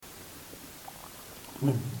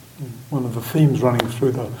One of the themes running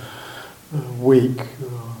through the week,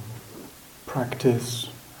 practice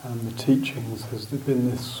and the teachings has been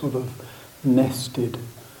this sort of nested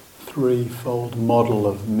threefold model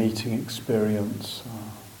of meeting experience,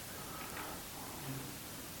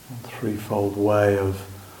 a threefold way of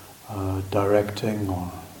directing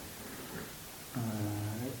or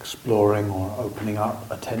exploring or opening up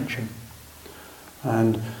attention.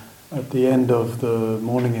 And at the end of the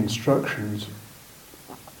morning instructions,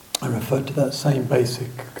 I referred to that same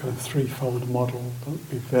basic kind of threefold model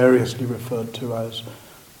that we variously referred to as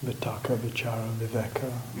Vitakka, Vichara,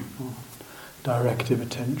 Viveka, directive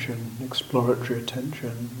attention, exploratory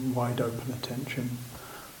attention, wide open attention,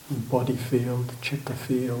 body field, chitta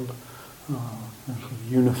field,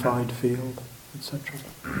 unified field, etc.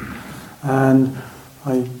 And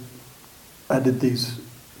I added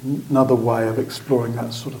another way of exploring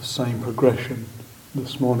that sort of same progression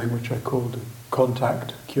this morning, which I called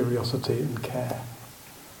contact, curiosity and care.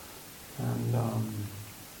 And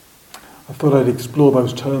I thought I'd explore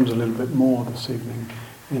those terms a little bit more this evening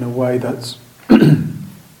in a way that's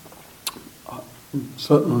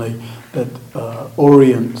certainly that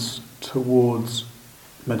orients towards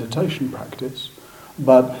meditation practice,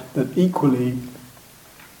 but that equally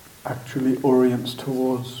actually orients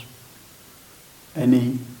towards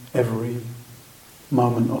every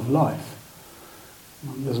moment of life.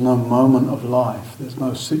 There's no moment of life, there's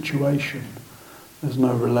no situation, there's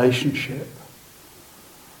no relationship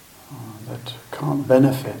that can't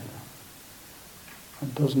benefit,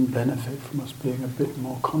 that doesn't benefit from us being a bit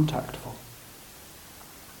more contactful,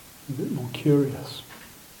 a bit more curious,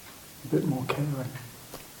 a bit more caring.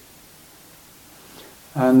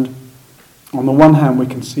 And on the one hand, we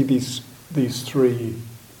can see these three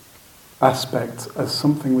aspects as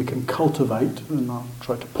something we can cultivate, and I'll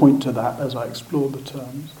try to point to that as I explore the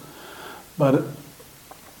terms. But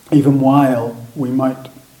even while we might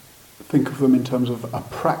think of them in terms of a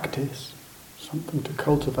practice, something to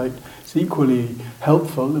cultivate, it's equally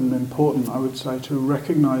helpful and important, I would say, to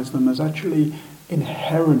recognize them as actually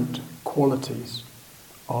inherent qualities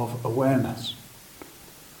of awareness.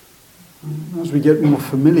 As we get more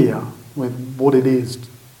familiar with what it is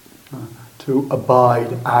to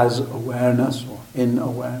abide as awareness or in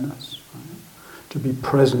awareness, right? To be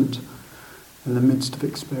present in the midst of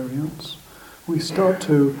experience, we start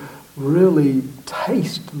to really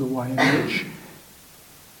taste the way in which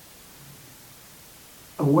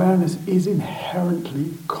awareness is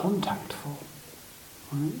inherently contactful.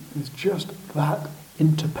 Right? It's just that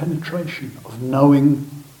interpenetration of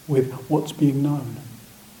knowing with what's being known,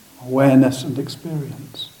 awareness and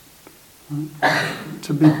experience.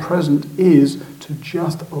 To be present is to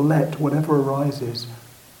just let whatever arises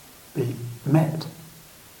be met,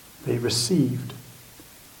 be received,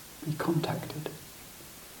 be contacted.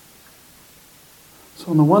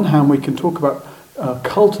 So on the one hand, we can talk about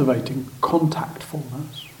cultivating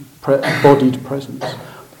contactfulness, embodied presence.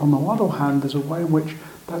 On the other hand, there's a way in which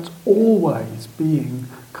that's always being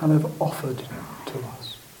kind of offered to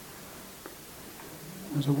us.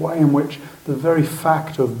 There's a way in which the very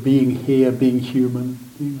fact of being here, being human,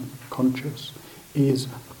 being conscious, is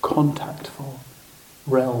a contactful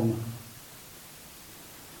realm.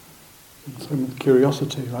 And so with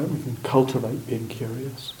curiosity, right, we can cultivate being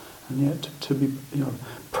curious, and yet to be,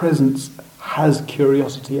 presence has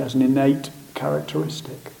curiosity as an innate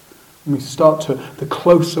characteristic. And we start to, the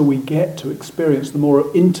closer we get to experience, the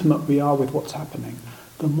more intimate we are with what's happening,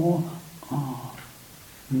 the more,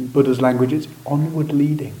 in Buddha's language, it's onward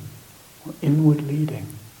leading, or inward leading.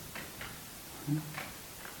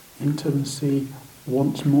 Intimacy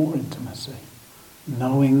wants more intimacy.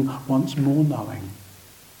 Knowing wants more knowing.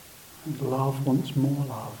 And love wants more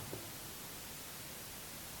love.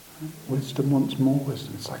 Wisdom wants more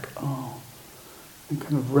wisdom. It's like, and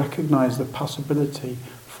kind of recognize the possibility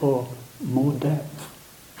for more depth,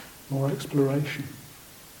 more exploration.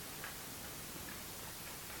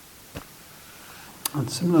 And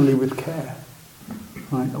similarly with care,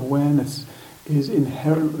 right? Awareness is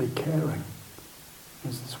inherently caring.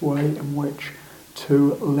 There's this way in which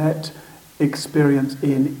to let experience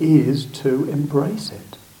in is to embrace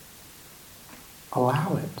it,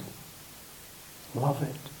 allow it, love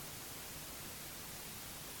it.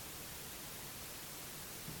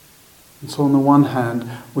 And so on the one hand,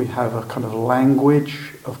 we have a kind of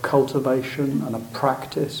language of cultivation and a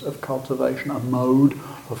practice of cultivation, a mode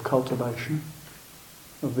of cultivation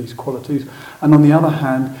of these qualities. And on the other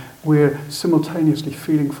hand, we're simultaneously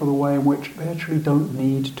feeling for the way in which they actually don't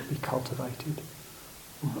need to be cultivated.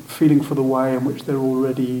 Feeling for the way in which they're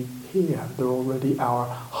already here, they're already our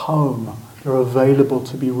home, they're available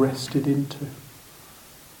to be rested into.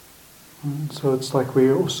 And so it's like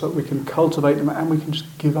we can cultivate them, and we can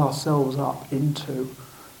just give ourselves up into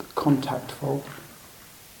the contactful,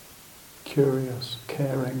 curious,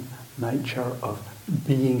 caring nature of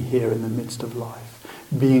being here in the midst of life,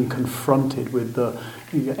 being confronted with the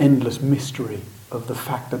endless mystery of the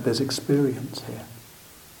fact that there's experience here,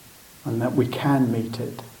 and that we can meet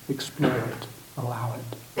it, explore it, allow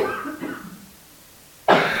it.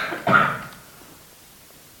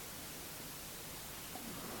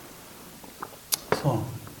 So,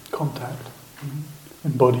 contact,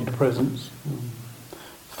 embodied presence,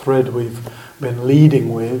 thread we've been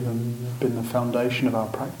leading with and been the foundation of our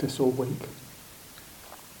practice all week.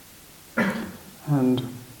 And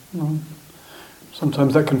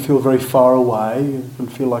sometimes that can feel very far away. It can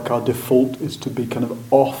feel like our default is to be kind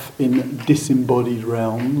of off in disembodied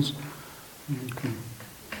realms.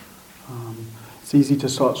 It's easy to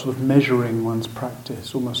start sort of measuring one's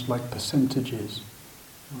practice, almost like percentages.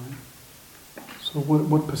 Right? So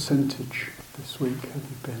what percentage this week have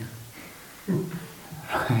you been?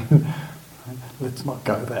 Let's not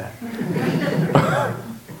go there.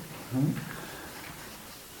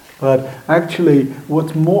 But actually,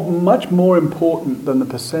 what's much more important than the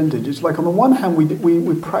percentage, it's like on the one hand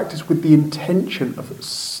we practice with the intention of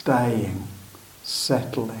staying,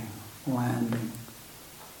 settling, landing.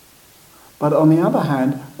 But on the other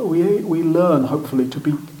hand, we learn, hopefully, to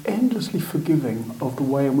be endlessly forgiving of the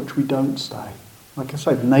way in which we don't stay. Like I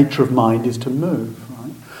say, the nature of mind is to move,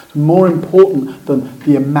 right? So more important than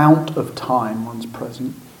the amount of time one's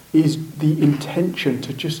present is the intention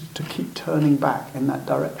to keep turning back in that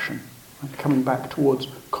direction, right? Coming back towards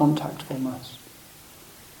contactfulness.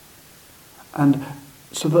 And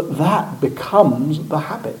so that becomes the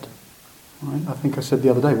habit. Right? I think I said the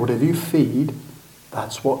other day, whatever you feed,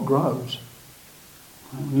 that's what grows.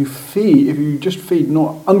 When you feed, if you just feed,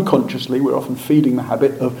 not unconsciously, we're often feeding the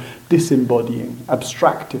habit of disembodying,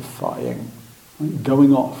 abstractifying, right?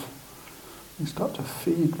 Going off. You start to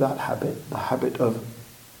feed that habit, the habit of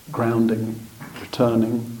grounding,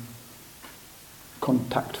 returning,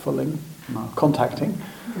 contacting,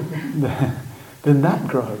 then that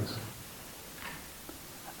grows.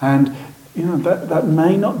 And that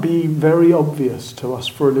may not be very obvious to us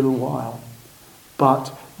for a little while,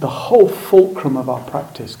 but the whole fulcrum of our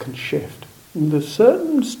practice can shift. With a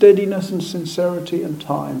certain steadiness and sincerity and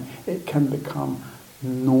time, it can become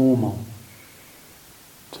normal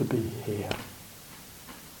to be here.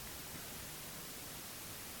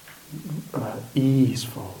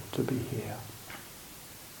 Easeful to be here.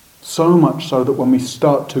 So much so that when we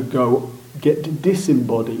start to get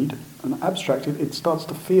disembodied and abstracted, it starts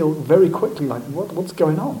to feel very quickly like, what's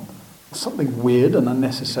going on? There's something weird and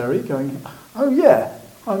unnecessary going, oh yeah,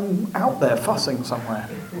 I'm out there fussing somewhere.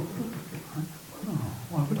 Oh,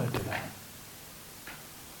 why would I do that?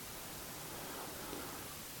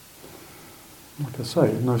 Like I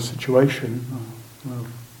say, no situation, no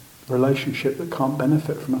relationship that can't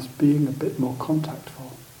benefit from us being a bit more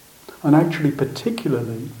contactful. And actually,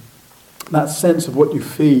 particularly, that sense of what you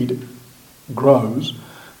feed grows.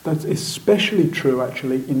 That's especially true,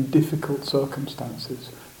 actually, in difficult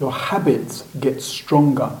circumstances. Your habits get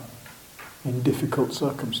stronger in difficult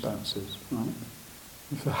circumstances. Right?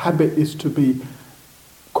 If the habit is to be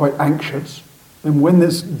quite anxious, then when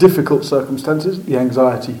there's difficult circumstances, the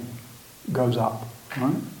anxiety goes up.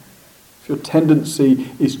 Right? If your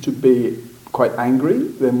tendency is to be quite angry,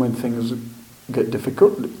 then when things get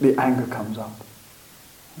difficult, the anger comes up.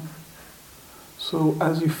 So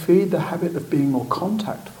as you feed the habit of being more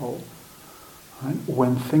contactful, right,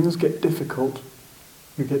 when things get difficult,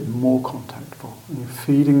 you get more contactful. And you're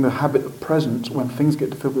feeding the habit of presence. When things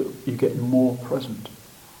get difficult, you get more present.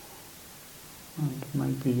 And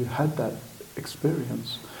maybe you had that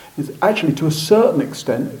experience. It's actually, to a certain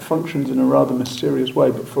extent, it functions in a rather mysterious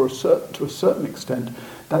way, but to a certain extent,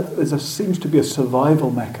 that seems to be a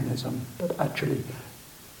survival mechanism that actually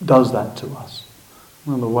does that to us.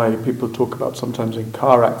 In the way people talk about sometimes in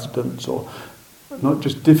car accidents, or not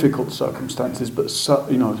just difficult circumstances, but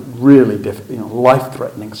really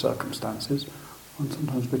life-threatening circumstances, one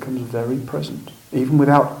sometimes becomes very present, even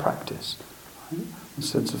without practice. Right? The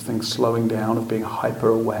sense of things slowing down, of being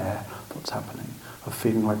hyper-aware of what's happening, of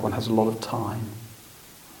feeling like one has a lot of time.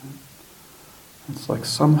 Right? It's like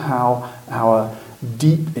somehow our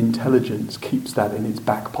deep intelligence keeps that in its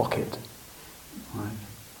back pocket, right?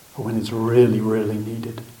 For when it's really, really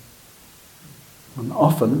needed. And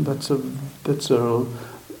often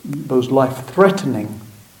those life-threatening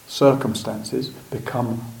circumstances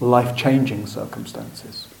become life-changing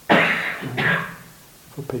circumstances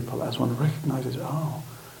for people, as one recognises,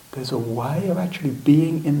 There's a way of actually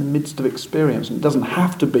being in the midst of experience. And it doesn't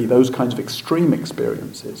have to be those kinds of extreme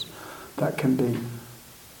experiences. That can be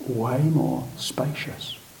way more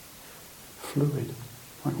spacious, fluid.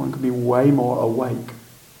 Like one can be way more awake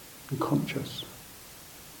and conscious.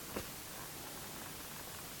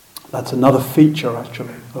 That's another feature,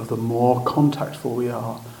 actually, of the more contactful we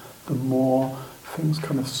are, the more things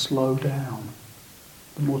kind of slow down,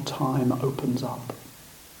 the more time opens up.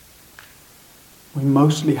 We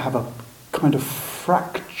mostly have a kind of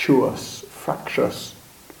fractious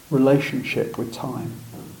relationship with time.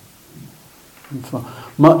 And for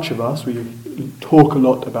much of us, we talk a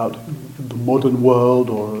lot about the modern world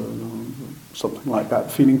or something like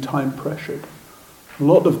that, feeling time pressured. A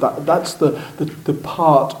lot of that's the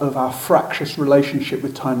part of our fractious relationship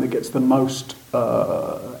with time that gets the most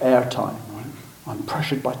airtime. Right? I'm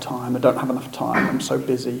pressured by time, I don't have enough time, I'm so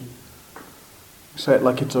busy. We say it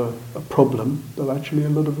like it's a problem, though actually a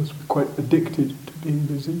lot of us are quite addicted to being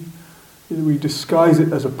busy. We disguise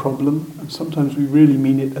it as a problem, and sometimes we really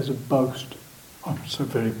mean it as a boast. Oh, I'm so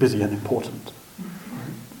very busy and important.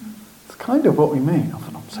 Right? It's kind of what we mean.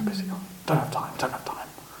 Often I'm so busy, don't have time.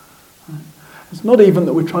 Right? It's not even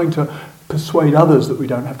that we're trying to persuade others that we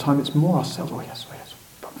don't have time, it's more ourselves. Oh yes,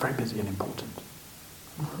 I'm very busy and important.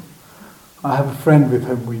 I have a friend with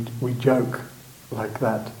whom we joke like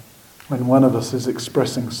that. When one of us is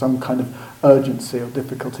expressing some kind of urgency or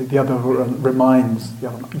difficulty, the other reminds the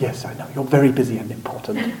other, yes, I know, you're very busy and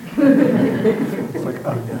important. It's like,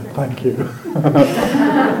 oh yeah, thank you.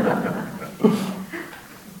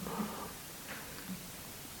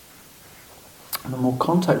 And the more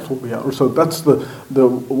contactful we are, so that's the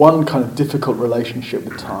one kind of difficult relationship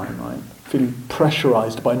with time, right? Feeling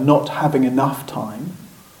pressurized by not having enough time.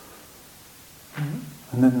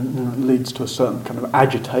 And then it leads to a certain kind of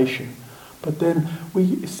agitation. But then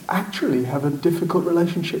we actually have a difficult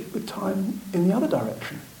relationship with time in the other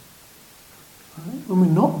direction. Right? When we're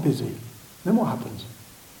not busy, then what happens?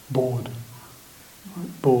 Bored.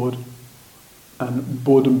 Right? Bored. And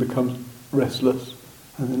boredom becomes restless.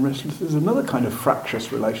 And then restless is another kind of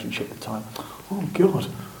fractious relationship with time. Oh God,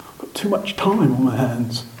 I've got too much time on my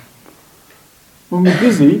hands. When we're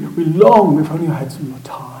busy, we long, if only I had some more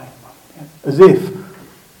time. As if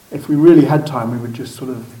we really had time, we would just sort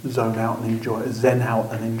of zone out and enjoy it, zen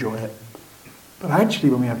out and enjoy it. But actually,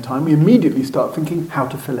 when we have time, we immediately start thinking how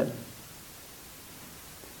to fill it.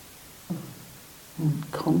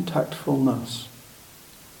 Contactfulness,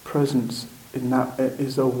 presence in that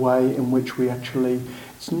is a way in which we actually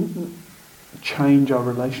change our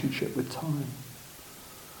relationship with time.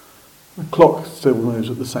 The clock still moves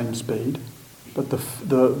at the same speed, but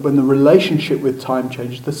when the relationship with time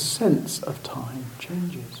changes, the sense of time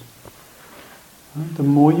changes. Right? The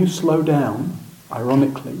more you slow down,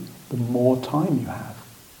 ironically, the more time you have.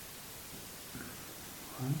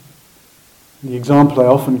 Right? The example I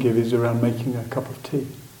often give is around making a cup of tea,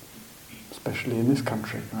 especially in this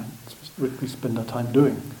country. Right? It's what we spend our time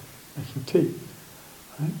doing, making tea.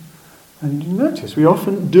 Right? And you notice we're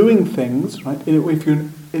often doing things, right? If you're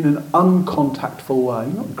in an uncontactful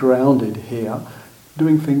way, not grounded here,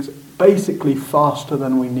 doing things basically faster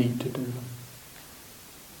than we need to do them.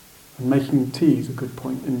 And making tea is a good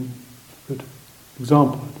point, good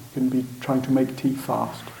example. You can be trying to make tea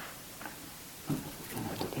fast.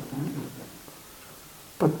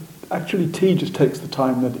 But actually tea just takes the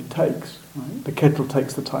time that it takes. Right? The kettle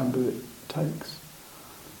takes the time that it takes.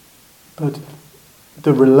 But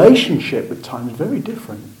the relationship with time is very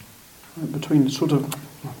different. Right? Between sort of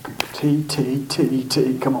tea,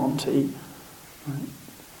 come on, tea. Right?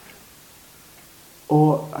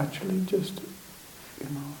 Or actually just,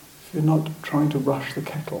 if you're not trying to rush the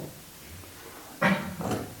kettle. Right?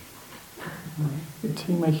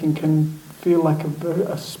 Tea making can feel like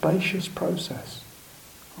a spacious process.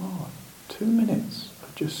 2 minutes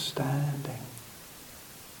of just standing,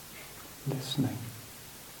 listening,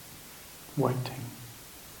 waiting,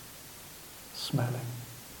 smelling,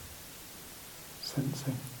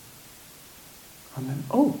 sensing, and then,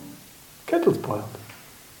 kettle's boiled.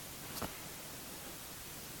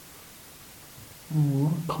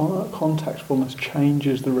 Contactfulness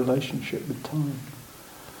changes the relationship with time.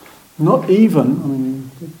 Not even,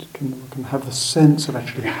 it can have the sense of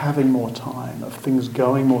actually having more time, of things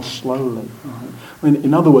going more slowly. Right?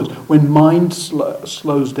 In other words, when mind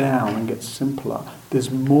slows down and gets simpler, there's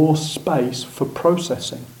more space for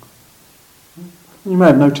processing. You may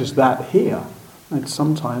have noticed that here. And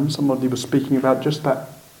sometimes somebody was speaking about just that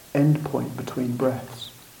end point between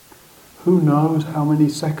breaths. Who knows how many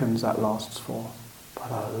seconds that lasts for?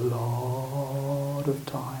 But a lot of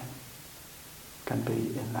time can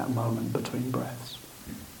be in that moment between breaths.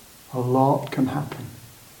 A lot can happen.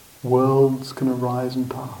 Worlds can arise and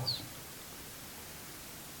pass.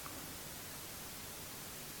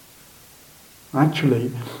 Actually,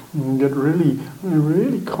 you can get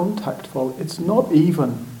really contactful. It's not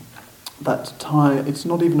even that time. It's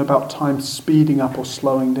not even about time speeding up or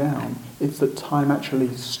slowing down. It's that time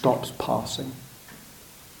actually stops passing.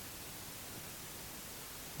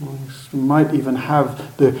 You might even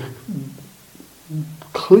have the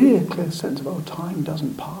clear sense of, oh, time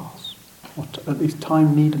doesn't pass, or at least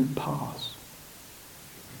time needn't pass.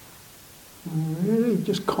 Really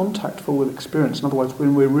just contactful with experience. In other words,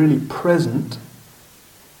 when we're really present,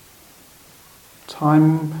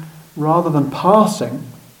 time, rather than passing,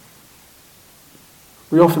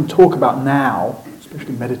 we often talk about now,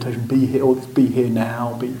 especially meditation, be here, or be here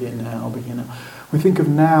now, be here now, be here now. We think of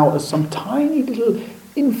now as some tiny little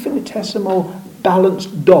infinitesimal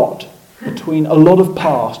balanced dot between a lot of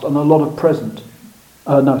past and a lot of present.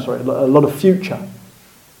 A lot of future.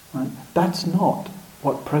 Right? That's not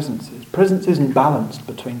what presence is. Presence isn't balanced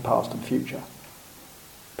between past and future.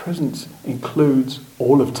 Presence includes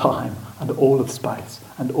all of time and all of space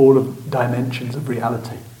and all of dimensions of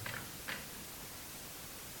reality.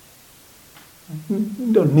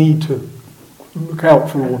 You don't need to look out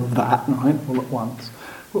for all of that, right, all at once.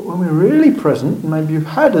 But when we're really present, maybe you've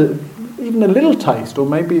had even a little taste, or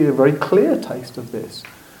maybe a very clear taste of this.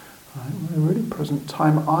 Right? When we're really present,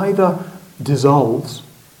 time either dissolves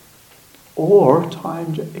or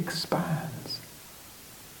time expands.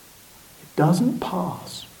 It doesn't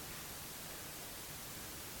pass.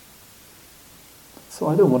 So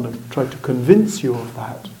I don't want to try to convince you of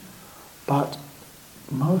that, but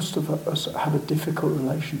most of us have a difficult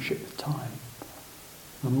relationship with time.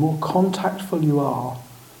 The more contactful you are,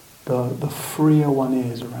 the freer one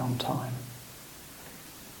is around time.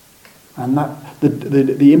 And that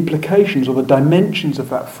the implications or the dimensions of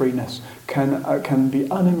that freeness can be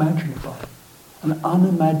unimaginable. An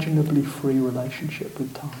unimaginably free relationship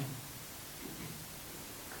with time.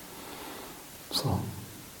 So,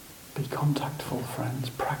 be contactful, friends.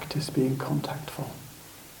 Practice being contactful.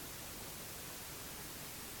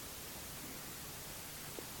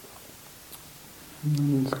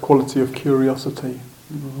 And the quality of curiosity,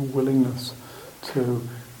 a willingness to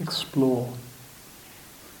explore.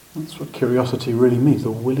 That's what curiosity really means,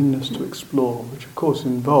 the willingness to explore, which of course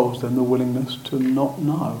involves then the willingness to not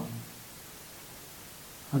know.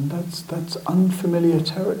 And that's unfamiliar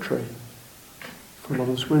territory for a lot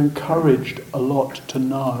of us. We're encouraged a lot to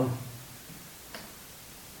know.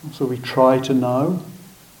 So we try to know,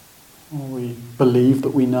 or we believe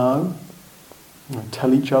that we know, we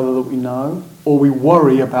tell each other that we know, or we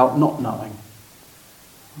worry about not knowing.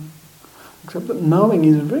 Except that knowing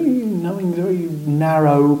is a very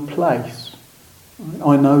narrow place.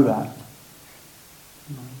 I know that.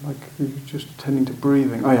 Like you're just attending to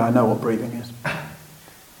breathing. Oh yeah, I know what breathing is.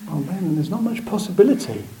 Well then, there's not much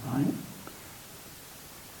possibility, right?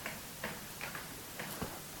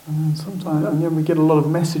 And then we get a lot of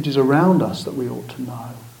messages around us that we ought to know.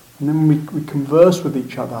 And then we converse with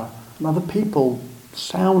each other, and other people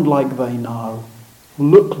sound like they know,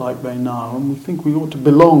 look like they know, and we think we ought to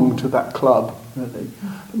belong to that club, really.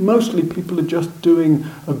 But mostly people are just doing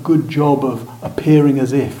a good job of appearing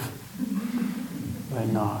as if they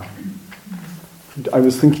know. I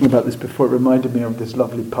was thinking about this before. It reminded me of this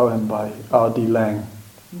lovely poem by R.D. Laing,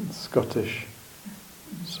 Scottish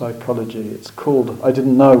psychology. It's called, I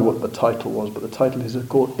didn't know what the title was, but the title is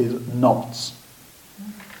Knots.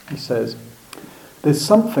 He says, "There's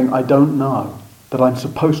something I don't know that I'm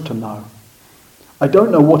supposed to know. I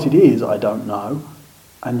don't know what it is I don't know,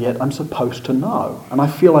 and yet I'm supposed to know. And I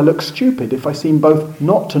feel I look stupid if I seem both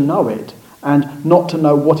not to know it and not to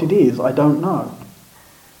know what it is I don't know.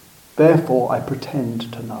 Therefore I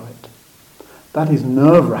pretend to know it. That is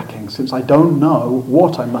nerve-wracking, since I don't know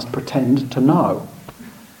what I must pretend to know.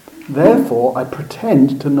 Therefore I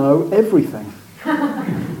pretend to know everything.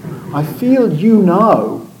 I feel you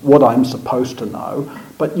know what I'm supposed to know,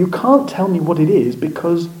 but you can't tell me what it is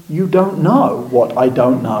because you don't know what I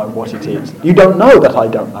don't know what it is. You don't know that I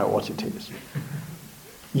don't know what it is.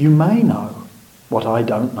 You may know what I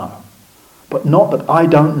don't know, but not that I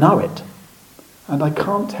don't know it. And I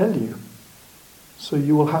can't tell you. So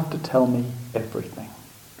you will have to tell me everything."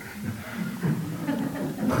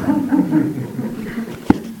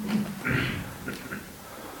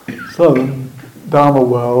 So, in the Dharma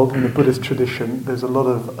world, in the Buddhist tradition, there's a lot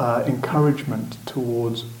of encouragement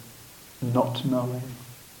towards not knowing,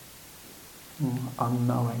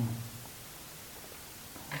 unknowing.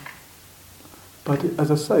 But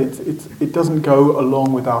as I say, it doesn't go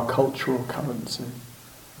along with our cultural currency.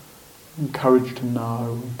 encouraged to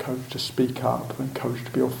know, encouraged to speak up, encouraged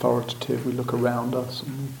to be authoritative. We look around us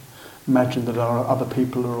and imagine that our other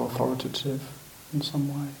people are authoritative in some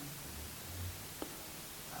way.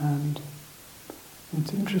 And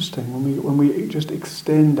it's interesting when we just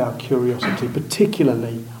extend our curiosity,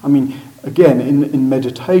 particularly, I mean, again, in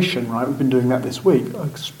meditation, right, we've been doing that this week,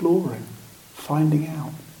 exploring, finding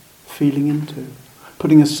out, feeling into,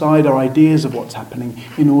 putting aside our ideas of what's happening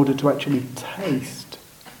in order to actually taste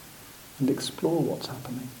and explore what's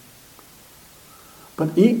happening.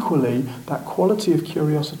 But equally, that quality of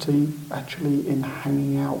curiosity actually in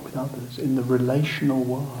hanging out with others, in the relational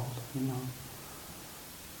world, you know.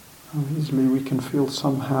 How easily we can feel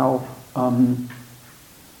somehow, well,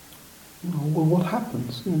 what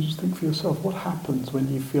happens? Just think for yourself, what happens when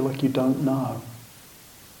you feel like you don't know?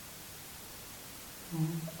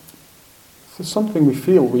 If there's something we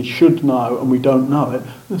feel we should know and we don't know it,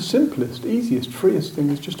 the simplest, easiest, freest thing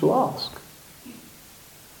is just to ask.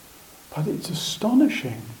 But it's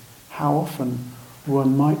astonishing how often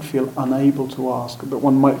one might feel unable to ask, but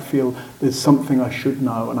one might feel there's something I should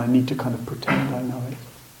know and I need to kind of pretend I know it.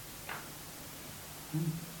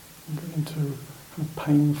 Get into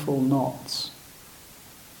painful knots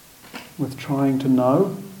with trying to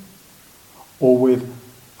know, or with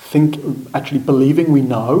actually believing we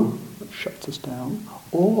know, which shuts us down,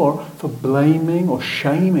 or for blaming or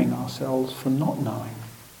shaming ourselves for not knowing.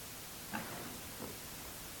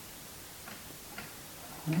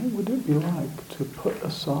 What would it be like to put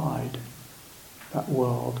aside that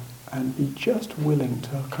world and be just willing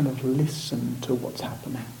to kind of listen to what's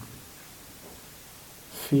happening?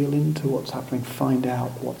 Feel into what's happening, find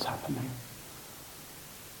out what's happening.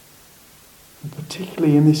 And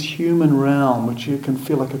particularly in this human realm, which you can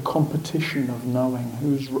feel like a competition of knowing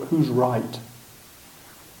who's right.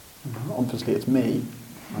 Obviously it's me.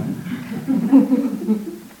 Right?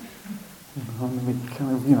 And we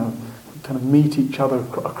kind of meet each other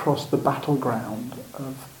across the battleground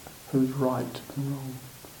of who's right and wrong.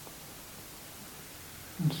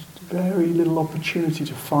 There's very little opportunity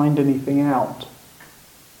to find anything out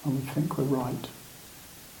when we think we're right,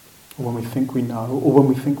 or when we think we know, or when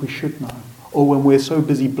we think we should know, or when we're so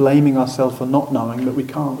busy blaming ourselves for not knowing that we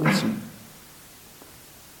can't listen.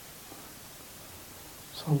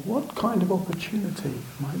 So what kind of opportunity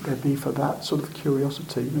might there be for that sort of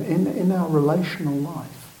curiosity in our relational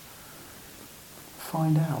life?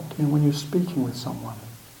 Find out, when you're speaking with someone,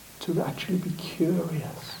 to actually be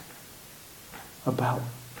curious about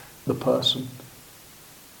the person.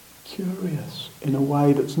 Curious in a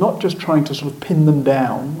way that's not just trying to sort of pin them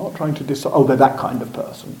down, not trying to decide, they're that kind of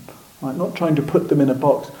person, right? Not trying to put them in a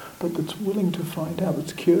box, but that's willing to find out,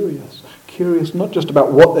 that's curious. Curious not just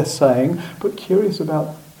about what they're saying, but curious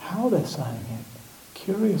about how they're saying it.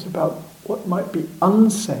 Curious about what might be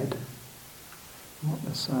unsaid, what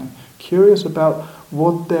they're saying. Curious about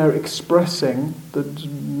what they're expressing that's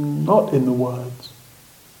not in the words.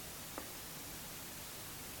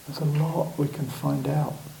 There's a lot we can find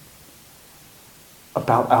out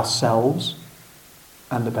about ourselves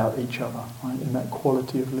and about each other, right? In that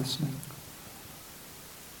quality of listening.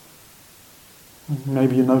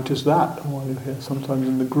 Maybe you notice that while you're here, sometimes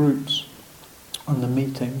in the groups, on the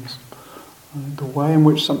meetings, the way in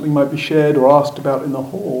which something might be shared or asked about in the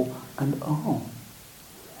hall, and how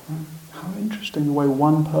interesting the way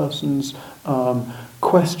one person's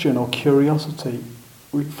question or curiosity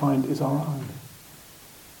we find is our own.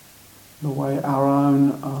 The way our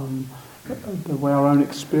own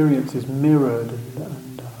experience is mirrored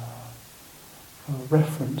and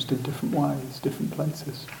referenced in different ways, different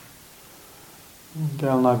places.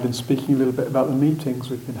 Gail and I have been speaking a little bit about the meetings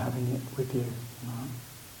we've been having it with you,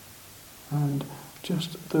 and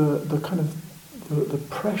just the kind of the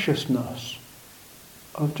preciousness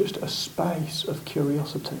of just a space of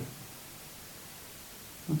curiosity.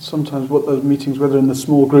 And sometimes what those meetings, whether in the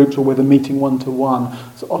small groups or whether meeting one-to-one,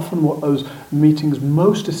 it's often what those meetings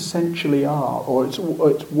most essentially are, or it's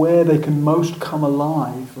where they can most come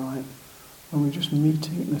alive, right? When we're just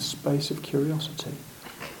meeting in a space of curiosity.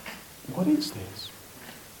 What is this?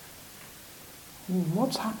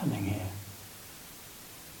 What's happening here?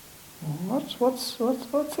 What's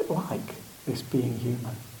it like, this being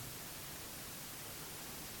human?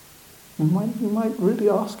 You might really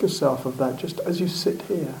ask yourself of that just as you sit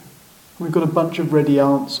here. We've got a bunch of ready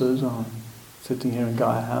answers. Sitting here in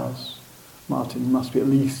Gaia House, Martin must be at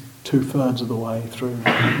least 2/3 of the way through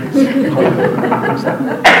this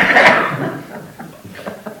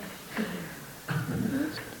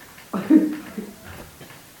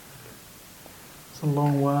It's a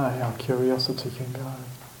long way our curiosity can go.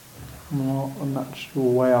 I'm not sure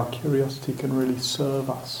way our curiosity can really serve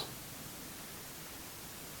us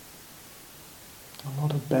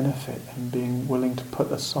benefit in being willing to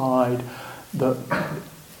put aside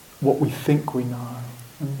what we think we know.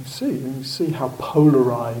 And you see how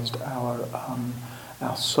polarized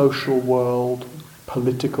our social world,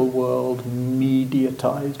 political world,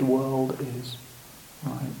 mediatized world is,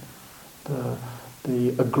 right?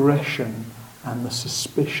 The aggression and the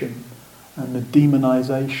suspicion and the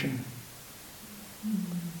demonization.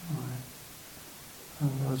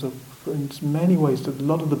 Right? And in many ways, a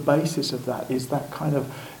lot of the basis of that is that kind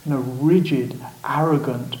of rigid,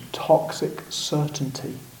 arrogant, toxic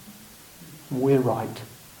certainty. We're right.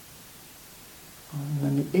 And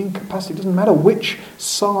then the incapacity, it doesn't matter which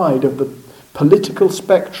side of the political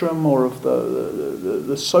spectrum or of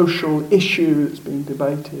the social issue that's being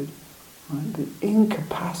debated, right? The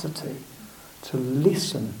incapacity to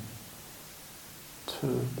listen to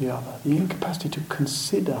the other, the incapacity to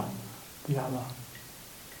consider the other.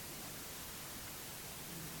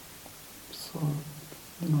 So,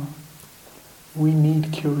 we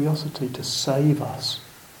need curiosity to save us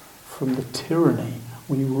from the tyranny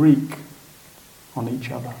we wreak on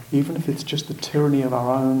each other, even if it's just the tyranny of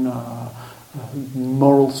our own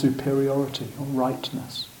moral superiority or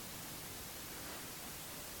rightness.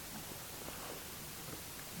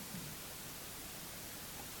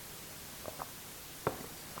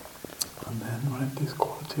 And then, this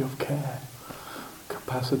quality of care,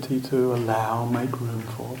 capacity to allow, make room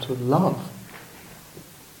for, to love.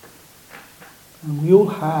 And we all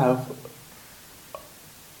have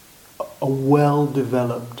a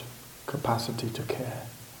well-developed capacity to care.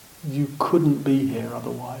 You couldn't be here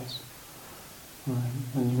otherwise. Right?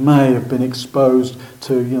 And you may have been exposed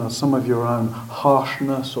to, some of your own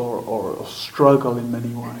harshness or struggle in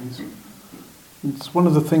many ways. It's one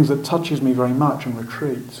of the things that touches me very much in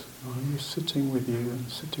retreats. You're sitting with you,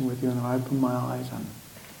 and I open my eyes and,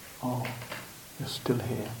 you're still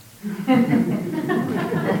here.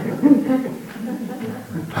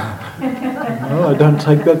 No, I don't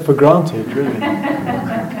take that for granted, really.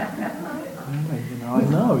 I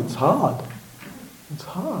know it's hard. It's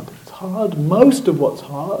hard. Most of what's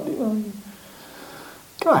hard,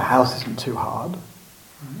 Gaia House isn't too hard.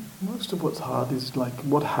 Most of what's hard is like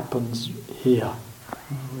what happens here.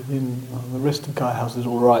 Within the rest of Gaia House is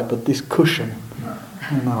all right, but this cushion,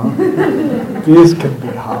 this can be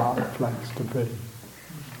a hard place to be.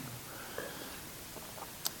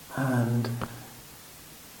 And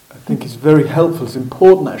I think it's very helpful, it's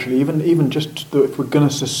important actually, even just if we're going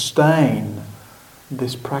to sustain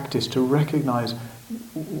this practice, to recognise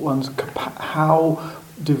how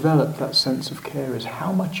developed that sense of care is,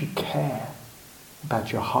 how much you care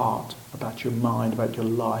about your heart, about your mind, about your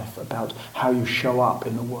life, about how you show up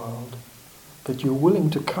in the world. That you're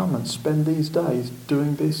willing to come and spend these days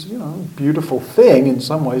doing this, beautiful thing in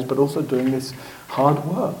some ways, but also doing this hard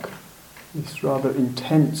work. This rather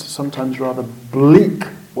intense, sometimes rather bleak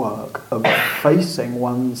work of facing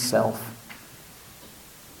oneself.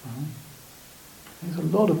 There's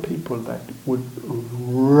a lot of people that would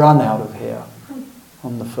run out of here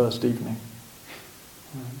on the first evening.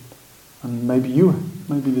 And maybe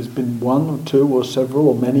there's been one or two or several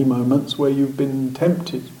or many moments where you've been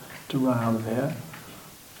tempted to run out of here,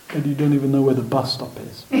 but you don't even know where the bus stop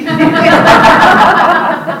is.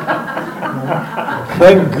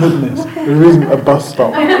 Thank goodness there isn't a bus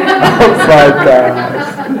stop outside Gaia House.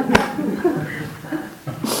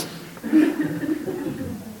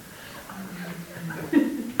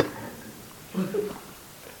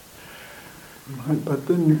 Right, but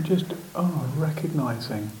then you just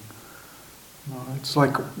recognising. It's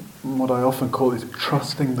like what I often call is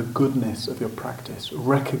trusting the goodness of your practice,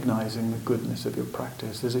 recognising the goodness of your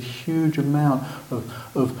practice. There's a huge amount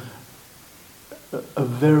of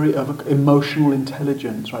emotional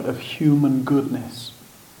intelligence, right, of human goodness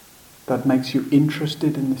that makes you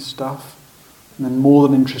interested in this stuff, and then more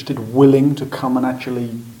than interested, willing to come and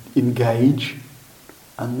actually engage,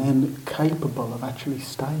 and then capable of actually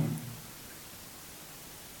staying.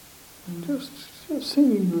 And just see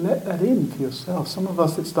you let that in for yourself. Some of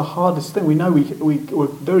us, it's the hardest thing. We know we're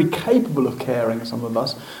very capable of caring, some of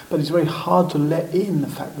us, but it's very hard to let in the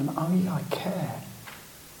fact that, I care.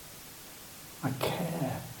 I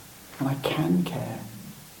care. And I can care.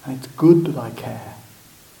 And it's good that I care.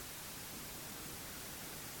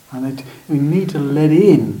 And we need to let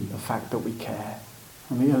in the fact that we care.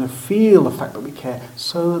 And we need to feel the fact that we care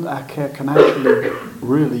so that our care can actually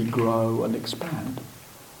really grow and expand.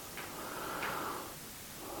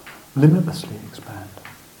 Limitlessly expand.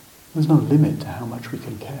 There's no limit to how much we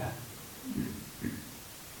can care.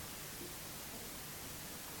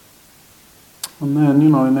 And then,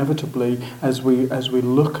 inevitably, as we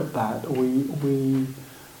look at that, we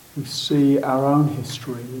We see our own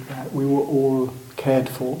history, that we were all cared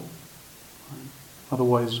for.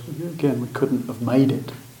 Otherwise, again, we couldn't have made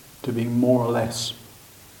it to being more or less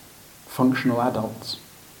functional adults.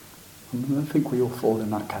 And I think we all fall in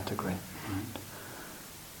that category.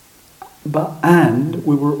 And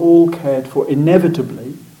we were all cared for,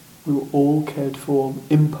 inevitably, we were all cared for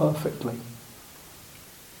imperfectly.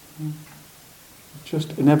 It's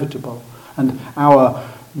just inevitable. And our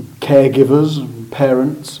caregivers and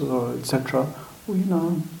parents, etc.,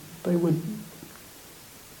 well, they were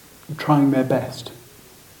trying their best.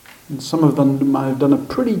 And some of them might have done a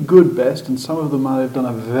pretty good best, and some of them might have done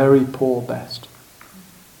a very poor best.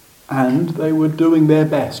 And they were doing their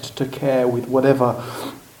best to care with whatever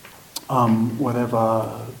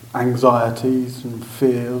anxieties and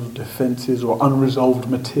fears, defences, or unresolved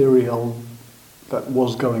material that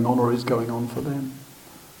was going on or is going on for them.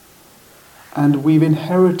 And we've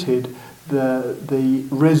inherited the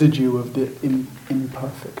residue of the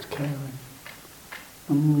imperfect caring.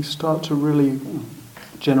 And we start to really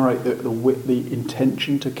generate the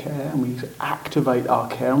intention to care, and we activate our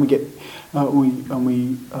care, and we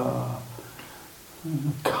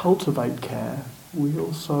cultivate care. We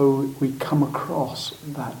come across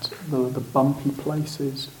the bumpy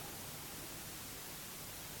places,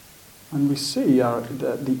 and we see our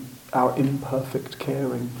imperfect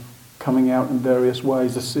caring coming out in various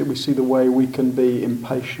ways. We see the way we can be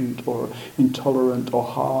impatient or intolerant or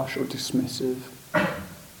harsh or dismissive.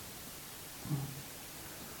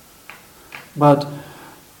 But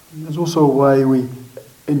there's also a way we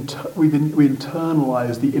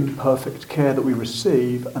internalise the imperfect care that we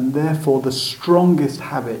receive, and therefore the strongest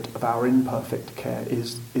habit of our imperfect care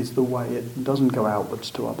is the way it doesn't go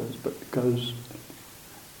outwards to others, but it goes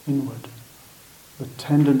inward. The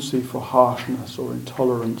tendency for harshness or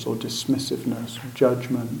intolerance or dismissiveness or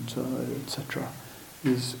judgment, etc.,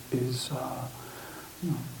 is it's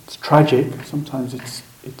tragic. Sometimes it's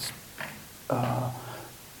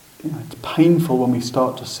painful when we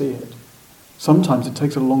start to see it. Sometimes it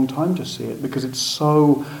takes a long time to see it because it's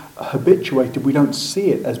so habituated. We don't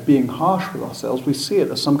see it as being harsh with ourselves. We see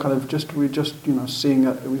it as some kind of seeing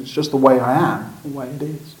it. It's just the way I am, the way it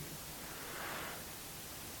is.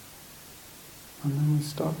 And then we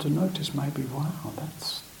start to notice maybe, wow,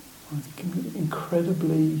 that's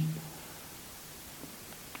incredibly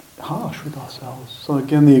harsh with ourselves. So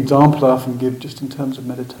again, the example I often give just in terms of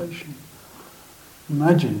meditation.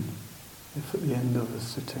 Imagine if at the end of a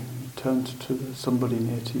sitting you turned to somebody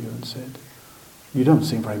near to you and said, "You don't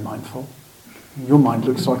seem very mindful. Your mind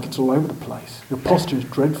looks like it's all over the place. Your posture is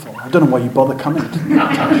dreadful. I don't know why you bother coming to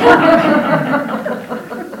meditation."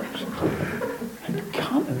 You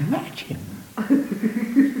can't imagine.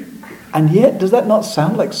 And yet, does that not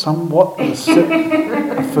sound like somewhat a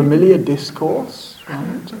familiar discourse?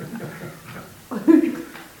 Right?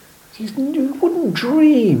 You wouldn't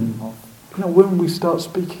dream of, when we start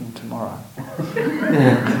speaking tomorrow.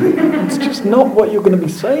 It's just not what you're going to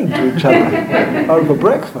be saying to each other over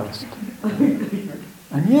breakfast.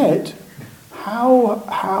 And yet, how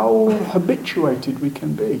habituated we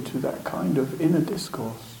can be to that kind of inner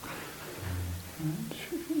discourse.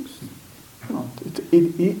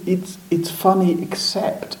 It's funny,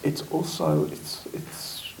 except it's also it's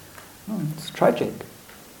tragic.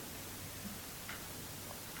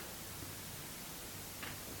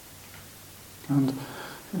 And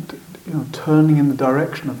turning in the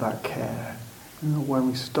direction of that care, when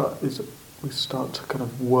we start to kind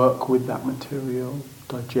of work with that material,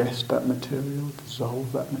 digest that material,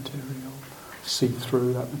 dissolve that material, see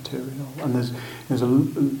through that material, and there's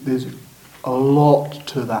a lot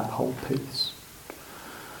to that whole piece.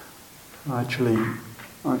 Actually,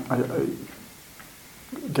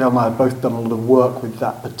 Gail and I have both done a lot of work with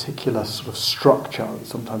that particular sort of structure,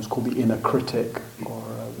 sometimes called the inner critic or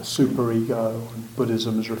the superego, and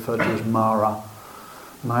Buddhism is referred to as Mara.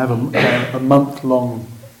 And I have a month-long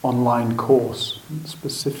online course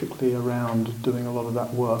specifically around doing a lot of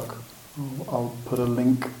that work. I'll put a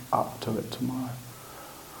link up to it tomorrow.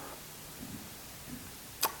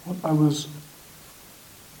 What I was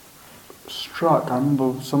struck, I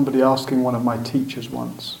remember somebody asking one of my teachers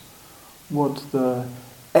once, what the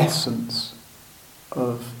essence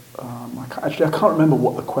of, I can't remember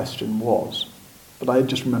what the question was, but I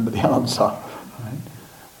just remember the answer. Right?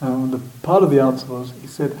 The part of the answer was, he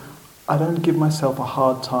said, "I don't give myself a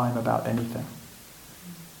hard time about anything."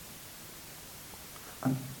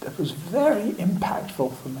 And that was very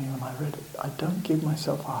impactful for me when I read it. I don't give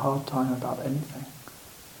myself a hard time about anything.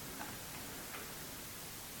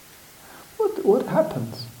 What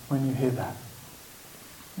happens when you hear that?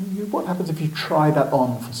 What happens if you try that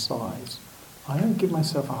on for size? I I don't give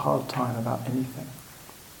myself a hard time about anything.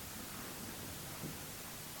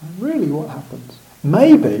 And really, what happens?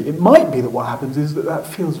 Maybe, it might be that what happens is that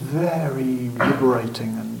feels very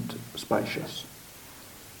liberating and spacious.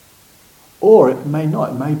 Or it may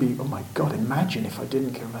not. It may be, oh my God, imagine if I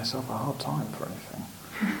didn't give myself a hard time for anything.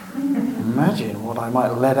 Imagine what I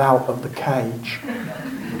might let out of the cage.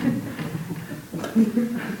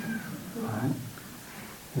 Right?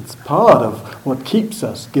 It's part of what keeps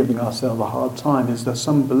us giving ourselves a hard time, is there's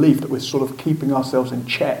some belief that we're sort of keeping ourselves in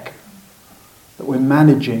check, that we're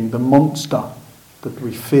managing the monster that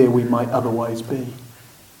we fear we might otherwise be.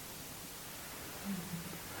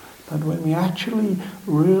 But when we actually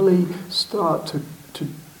really start to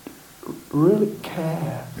really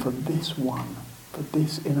care for this one, for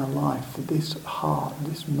this inner life, for this heart,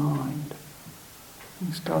 this mind,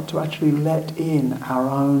 we start to actually let in our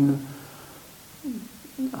own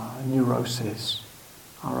neurosis,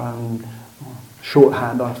 our own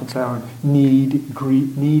shorthand, I often say, our own needy,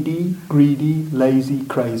 greedy, lazy,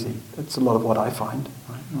 crazy. That's a lot of what I find.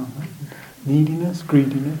 Right? Neediness,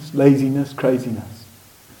 greediness, laziness, craziness.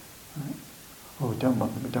 Right? Oh, we don't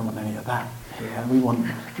want any of that. Yeah, we want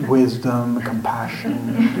wisdom,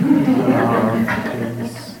 compassion, love,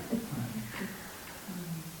 peace.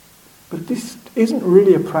 But this isn't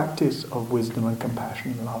really a practice of wisdom and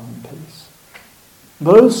compassion, love and peace.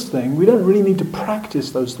 Those things, we don't really need to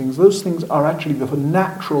practice those things. Those things are actually the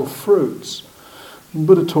natural fruits. And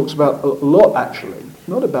Buddha talks about a lot, actually,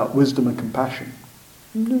 not about wisdom and compassion.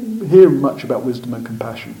 You don't hear much about wisdom and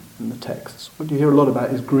compassion in the texts. What you hear a lot about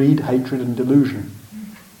is greed, hatred and delusion.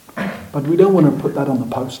 But we don't want to put that on the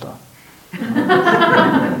poster.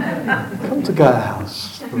 Come to Gaia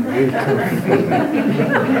House. Greed,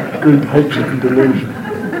 hatred and delusion.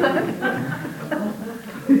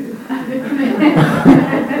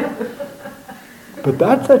 But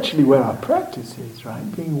that's actually where our practice is,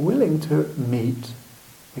 right? Being willing to meet,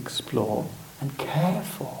 explore, and care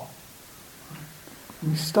for.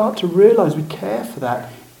 When we start to realize we care for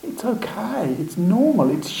that, it's okay, it's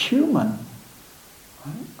normal, it's human.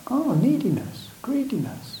 Right? Oh, neediness,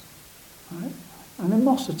 greediness, right?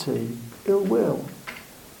 Animosity, ill will,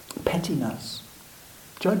 pettiness,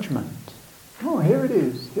 judgment. Oh, here it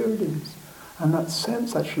is, here it is. And that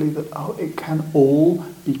sense actually that, oh, it can all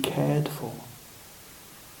be cared for.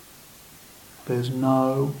 There's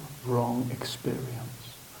no wrong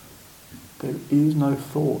experience. There is no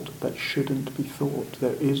thought that shouldn't be thought.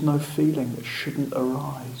 There is no feeling that shouldn't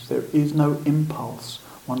arise. There is no impulse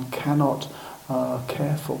one cannot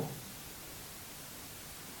care for.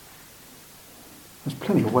 There's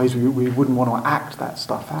plenty of ways we wouldn't want to act that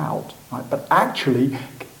stuff out, right? But actually,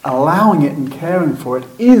 allowing it and caring for it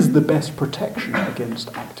is the best protection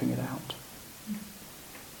against acting it out.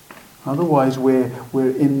 Otherwise, we're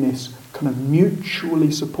in this kind of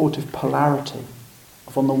mutually supportive polarity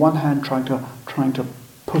of, on the one hand, trying to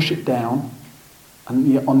push it down,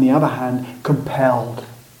 and on the other hand, compelled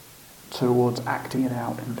towards acting it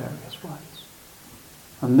out in various ways.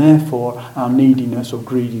 And therefore, our neediness or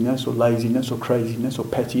greediness or laziness or craziness or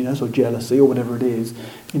pettiness or jealousy or whatever it is,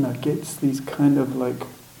 gets these kind of like,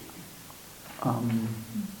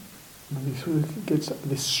 gets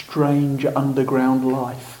this strange underground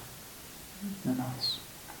life in us.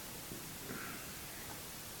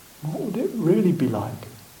 What would it really be like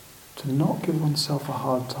to not give oneself a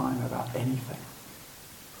hard time about anything?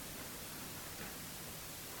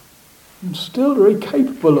 I'm still very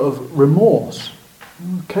capable of remorse,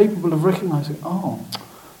 capable of recognizing, oh,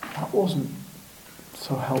 that wasn't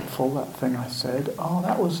so helpful, that thing I said. Oh,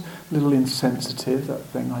 that was a little insensitive, that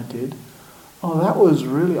thing I did. Oh, that was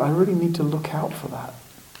really, I really need to look out for that.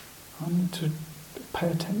 I need to pay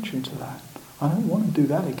attention to that. I don't want to do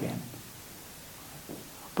that again.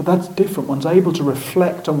 But that's different. One's able to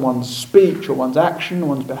reflect on one's speech or one's action,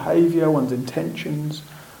 one's behaviour, one's intentions.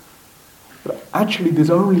 But actually there's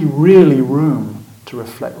only really room to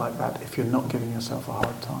reflect like that if you're not giving yourself a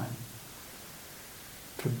hard time.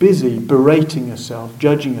 If you're busy berating yourself,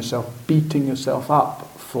 judging yourself, beating yourself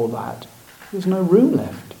up for that, there's no room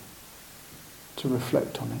left to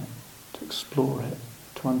reflect on it, to explore it,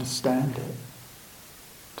 to understand it,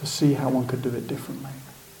 to see how one could do it differently.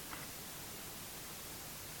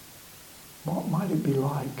 What might it be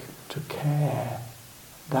like to care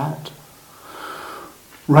that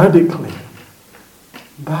radically,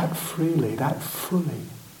 that freely, that fully?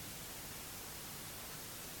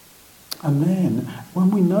 And then when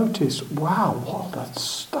we notice, wow, what that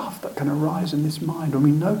stuff that can arise in this mind, when we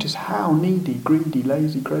notice how needy, greedy,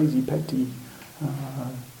 lazy, crazy, petty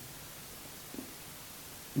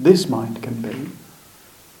this mind can be,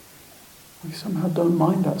 We somehow don't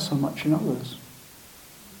mind that so much in others.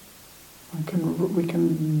 We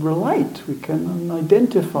can relate, we can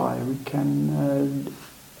identify, we can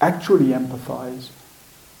actually empathize.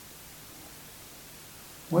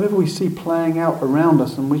 Whatever we see playing out around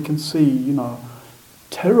us, and we can see,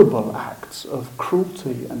 terrible acts of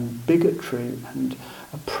cruelty and bigotry and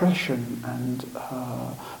oppression and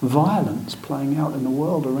violence playing out in the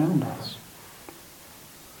world around us.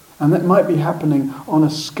 And that might be happening on a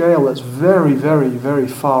scale that's very, very, very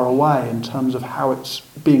far away in terms of how it's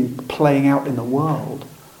playing out in the world.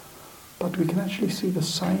 But we can actually see the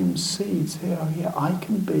same seeds here. I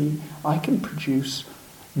can produce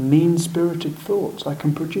mean-spirited thoughts. I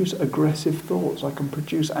can produce aggressive thoughts. I can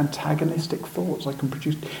produce antagonistic thoughts. I can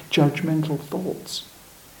produce judgmental thoughts.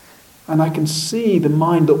 And I can see the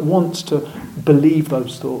mind that wants to believe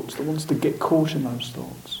those thoughts, that wants to get caught in those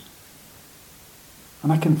thoughts.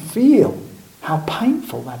 And I can feel how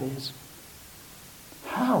painful that is.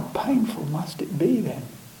 How painful must it be then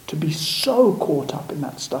to be so caught up in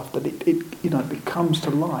that stuff that it comes to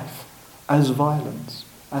life as violence,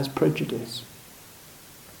 as prejudice,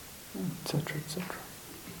 etc., etc.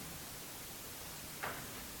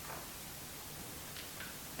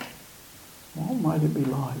 What might it be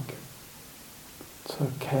like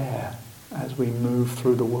to care as we move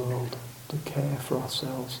through the world? To care for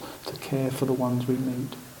ourselves, to care for the ones we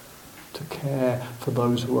meet, to care for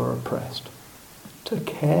those who are oppressed, to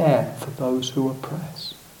care for those who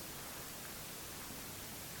oppress.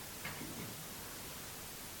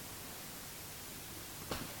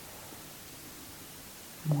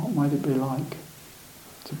 What might it be like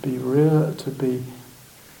to be real, to be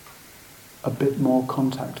a bit more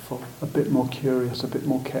contactful, a bit more curious, a bit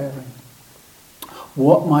more caring?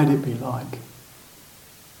 What might it be like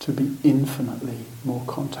to be infinitely more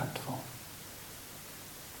contactful,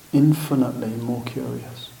 infinitely more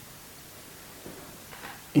curious,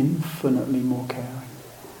 infinitely more caring?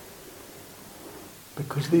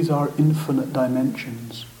 Because these are infinite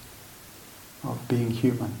dimensions of being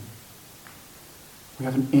human. We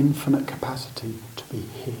have an infinite capacity to be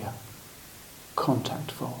here,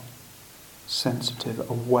 contactful, sensitive,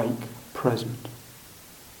 awake, present.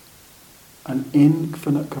 An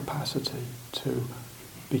infinite capacity to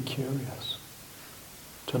be curious,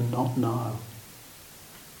 to not know,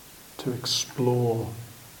 to explore,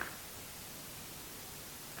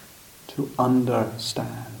 to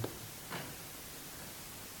understand,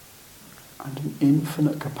 and an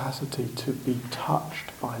infinite capacity to be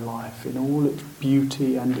touched by life in all its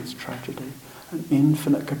beauty and its tragedy, an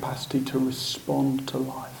infinite capacity to respond to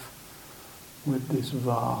life with this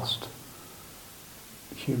vast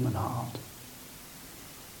human heart.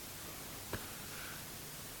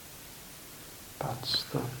 That's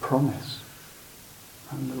the promise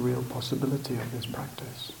and the real possibility of this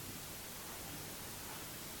practice.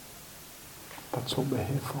 That's what we're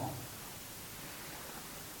here for.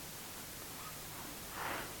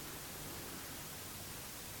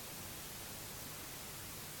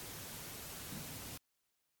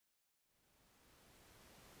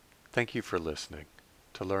 Thank you for listening.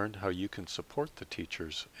 To learn how you can support the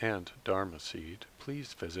teachers and Dharma Seed,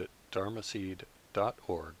 please visit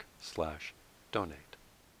dharmaseed.org/donate.